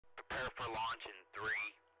launch in 3,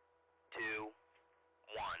 2,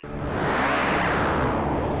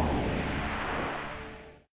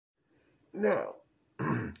 1. Now,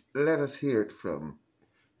 let us hear it from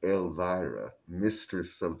Elvira,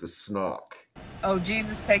 mistress of the snark. Oh,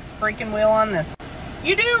 Jesus, take the freaking wheel on this.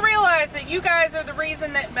 You do realize that you guys are the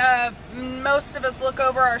reason that most of us look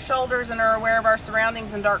over our shoulders and are aware of our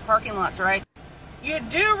surroundings in dark parking lots, right? You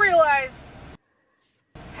do realize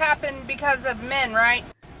happened because of men, right?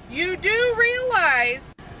 You do realize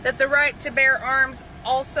that the right to bear arms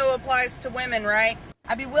also applies to women, right?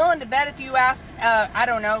 I'd be willing to bet if you asked, I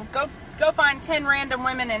don't know, go find 10 random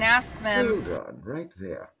women and ask them. Hold on, right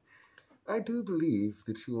there. I do believe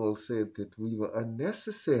that you all said that we were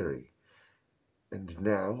unnecessary. And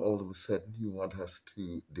now, all of a sudden, you want us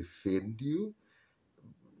to defend you?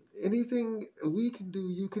 Anything we can do,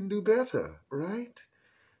 you can do better, right?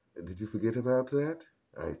 Did you forget about that?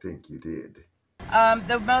 I think you did.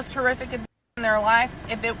 The most horrific event in their life,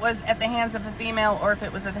 if it was at the hands of a female or if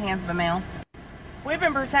it was at the hands of a male. We've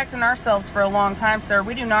been protecting ourselves for a long time, sir.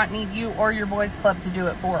 We do not need you or your boys' club to do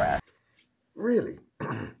it for us. Really?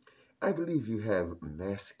 I believe you have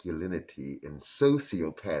masculinity and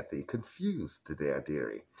sociopathy confused there,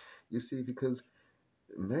 dearie. You see, because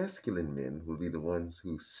masculine men will be the ones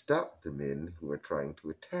who stop the men who are trying to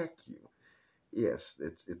attack you. Yes,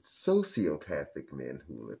 it's sociopathic men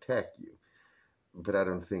who will attack you. But I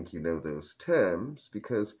don't think you know those terms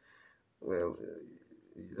because, well,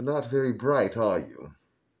 you're not very bright, are you?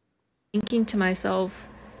 Thinking to myself,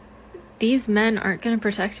 these men aren't going to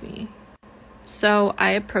protect me. So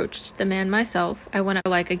I approached the man myself. I went up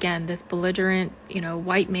like, again, this belligerent,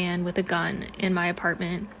 white man with a gun in my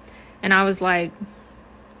apartment. And I was like,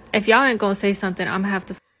 if y'all ain't going to say something, I'm going to have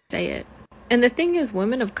to say it. And the thing is,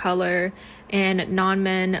 women of color and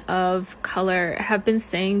non-men of color have been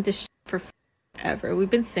saying this for forever. We've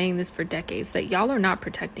been saying this for decades, that y'all are not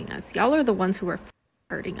protecting us. Y'all are the ones who are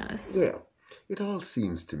hurting us. Well, it all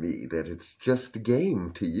seems to me that it's just a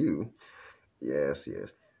game to you. Yes.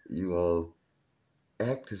 You all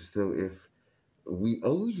act as though if we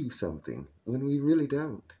owe you something when we really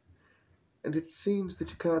don't. And it seems that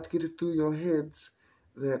you can't get it through your heads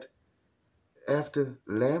that after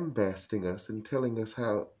lambasting us and telling us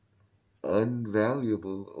how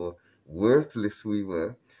unvaluable or worthless we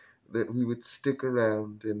were, that we would stick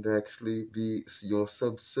around and actually be your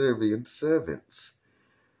subservient servants.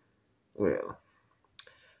 Well,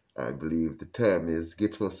 I believe the term is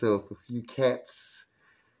get yourself a few cats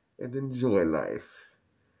and enjoy life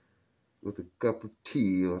with a cup of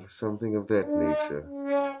tea or something of that nature.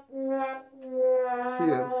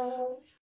 Cheers.